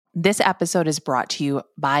This episode is brought to you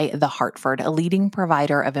by The Hartford, a leading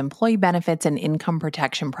provider of employee benefits and income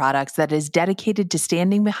protection products that is dedicated to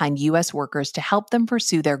standing behind U.S. workers to help them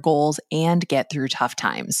pursue their goals and get through tough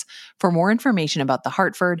times. For more information about The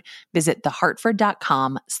Hartford, visit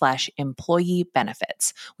thehartford.com/employee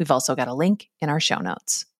benefits. We've also got a link in our show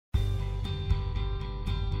notes.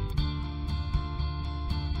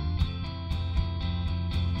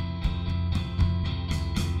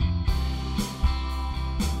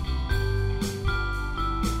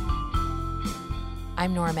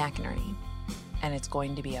 I'm Nora McInerney, and it's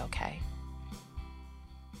going to be okay.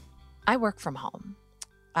 I work from home.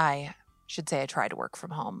 I should say I try to work from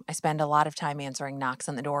home. I spend a lot of time answering knocks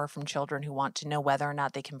on the door from children who want to know whether or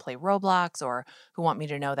not they can play Roblox, or who want me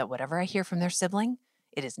to know that whatever I hear from their sibling,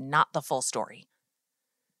 it is not the full story.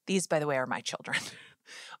 These, by the way, are my children.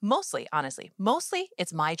 Mostly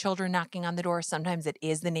it's my children knocking on the door. Sometimes it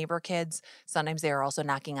is the neighbor kids. Sometimes they are also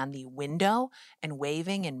knocking on the window and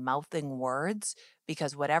waving and mouthing words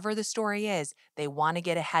because whatever the story is, they want to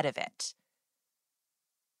get ahead of it.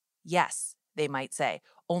 Yes, they might say,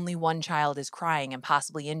 only one child is crying and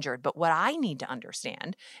possibly injured. But what I need to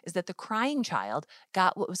understand is that the crying child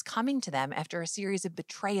got what was coming to them after a series of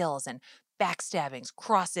betrayals and backstabbings,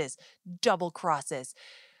 crosses, double crosses.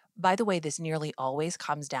 By the way, this nearly always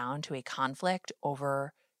comes down to a conflict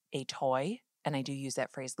over a toy. And I do use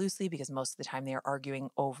that phrase loosely because most of the time they are arguing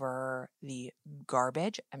over the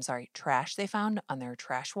trash they found on their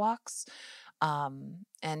trash walks. And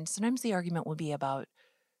sometimes the argument will be about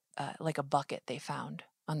like a bucket they found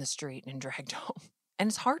on the street and dragged home. And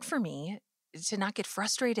it's hard for me to not get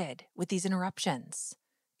frustrated with these interruptions.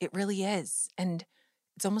 It really is. And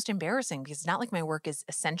it's almost embarrassing because it's not like my work is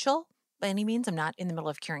essential by any means. I'm not in the middle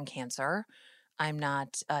of curing cancer. I'm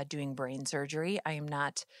not doing brain surgery. I am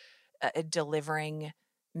not delivering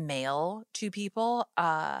mail to people.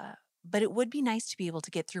 But it would be nice to be able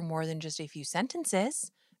to get through more than just a few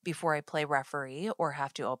sentences before I play referee or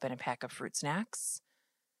have to open a pack of fruit snacks.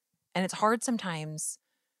 And it's hard sometimes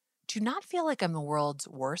to not feel like I'm the world's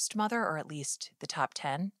worst mother, or at least the top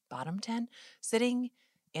 10, bottom 10, sitting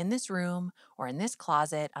in this room or in this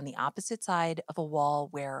closet on the opposite side of a wall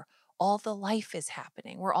where all the life is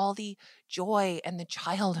happening, where all the joy and the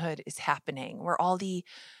childhood is happening, where all the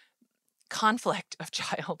conflict of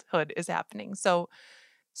childhood is happening. So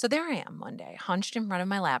there I am one day, hunched in front of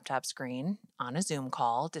my laptop screen on a Zoom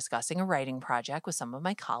call, discussing a writing project with some of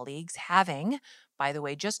my colleagues, having, by the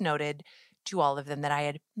way, just noted to all of them that I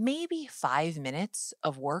had maybe 5 minutes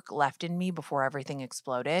of work left in me before everything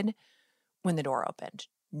exploded when the door opened.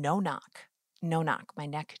 No knock. No knock. My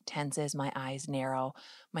neck tenses, my eyes narrow.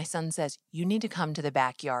 My son says, "You need to come to the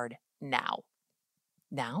backyard now."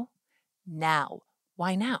 Now? Now.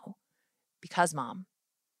 Why now? Because, Mom,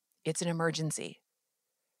 it's an emergency.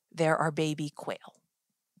 There are baby quail.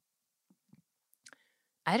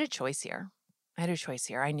 I had a choice here.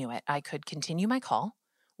 I knew it. I could continue my call,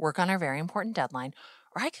 work on our very important deadline,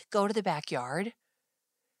 or I could go to the backyard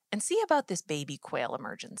and see about this baby quail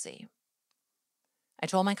emergency. I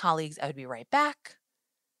told my colleagues I would be right back,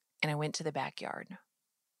 and I went to the backyard.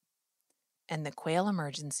 And the quail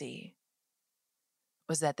emergency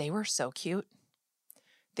was that they were so cute.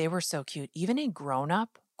 They were so cute. Even a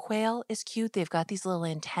grown-up quail is cute. They've got these little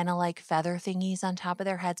antenna-like feather thingies on top of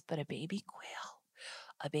their heads, but a baby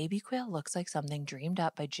quail looks like something dreamed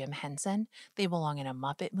up by Jim Henson. They belong in a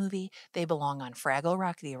Muppet movie. They belong on Fraggle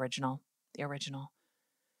Rock, the original.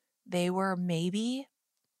 They were maybe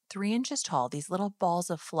 3 inches tall, these little balls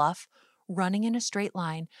of fluff running in a straight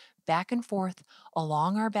line back and forth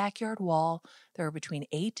along our backyard wall. There were between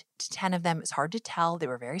 8 to 10 of them. It's hard to tell. They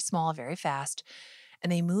were very small, very fast,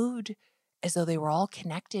 and they moved as though they were all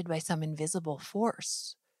connected by some invisible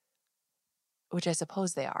force, which I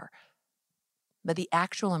suppose they are. But the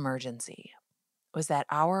actual emergency was that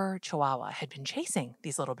our Chihuahua had been chasing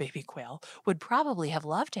these little baby quail, would probably have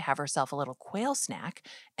loved to have herself a little quail snack,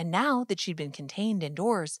 and now that she'd been contained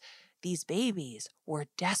indoors, these babies were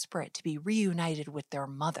desperate to be reunited with their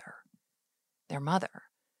mother. Their mother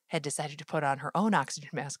had decided to put on her own oxygen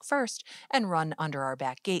mask first and run under our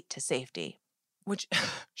back gate to safety, which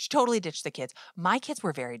she totally ditched the kids. My kids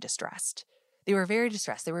were very distressed. They were very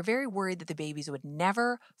distressed. They were very worried that the babies would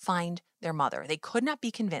never find their mother. They could not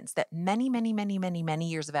be convinced that many, many, many, many, many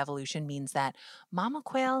years of evolution means that Mama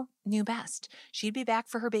Quail knew best. She'd be back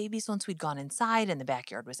for her babies once we'd gone inside and the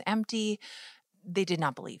backyard was empty. They did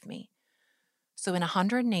not believe me. So in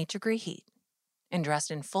 108-degree heat and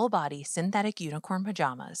dressed in full-body synthetic unicorn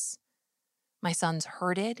pajamas, my sons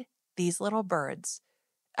herded these little birds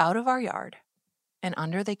out of our yard and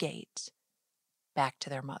under the gate back to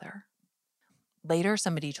their mother. Later,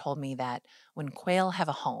 somebody told me that when quail have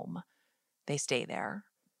a home, they stay there.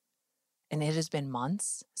 And it has been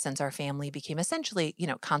months since our family became essentially,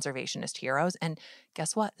 conservationist heroes. And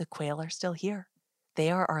guess what? The quail are still here. They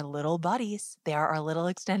are our little buddies. They are our little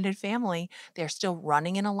extended family. They're still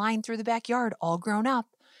running in a line through the backyard, all grown up.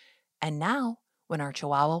 And now, when our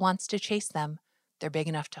chihuahua wants to chase them, they're big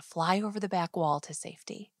enough to fly over the back wall to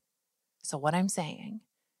safety. So what I'm saying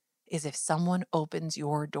is if someone opens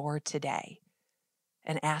your door today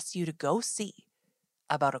and asks you to go see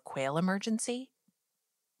about a quail emergency,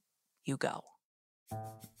 you go.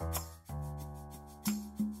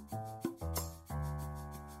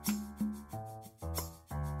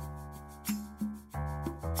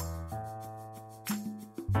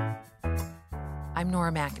 I'm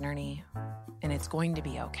Nora McInerney, and it's going to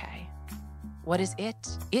be okay. What is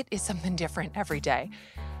it? It is something different every day.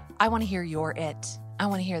 I want to hear your it. I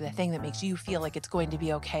want to hear the thing that makes you feel like it's going to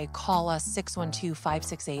be okay. Call us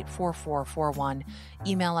 612-568-4441.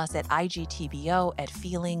 Email us at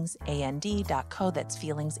igtbo@feelingsand.co. That's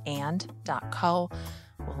feelingsand.co.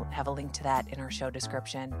 We'll have a link to that in our show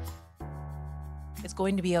description. It's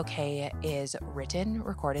Going to Be Okay is written,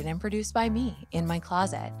 recorded, and produced by me in my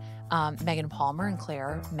closet. Megan Palmer and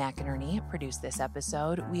Claire McInerney produced this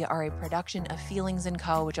episode. We are a production of Feelings &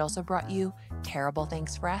 Co., which also brought you Terrible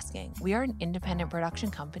Thanks for Asking. We are an independent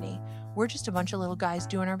production company. We're just a bunch of little guys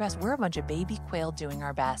doing our best. We're a bunch of baby quail doing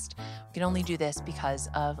our best. We can only do this because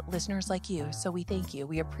of listeners like you, so we thank you.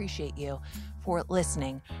 We appreciate you for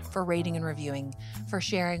listening, for rating and reviewing, for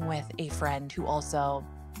sharing with a friend who also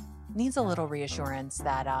needs a little reassurance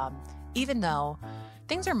that even though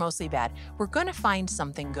things are mostly bad, we're going to find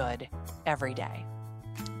something good every day.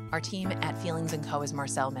 Our team at Feelings & Co. is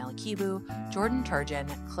Marcel Malakibu, Jordan Turgeon,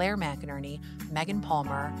 Claire McInerney, Megan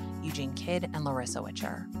Palmer, Eugene Kidd, and Larissa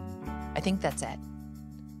Witcher. I think that's it,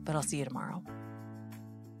 but I'll see you tomorrow.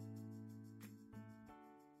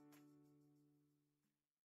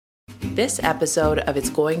 This episode of It's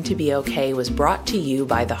Going to Be Okay was brought to you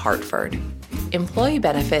by The Hartford. Employee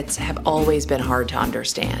benefits have always been hard to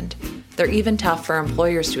understand. They're even tough for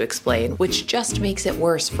employers to explain, which just makes it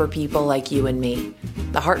worse for people like you and me.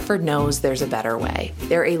 The Hartford knows there's a better way.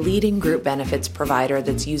 They're a leading group benefits provider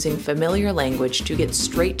that's using familiar language to get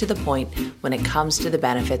straight to the point when it comes to the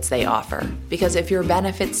benefits they offer. Because if your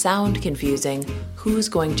benefits sound confusing, who's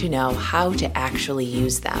going to know how to actually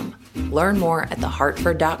use them? Learn more at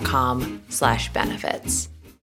thehartford.com/benefits.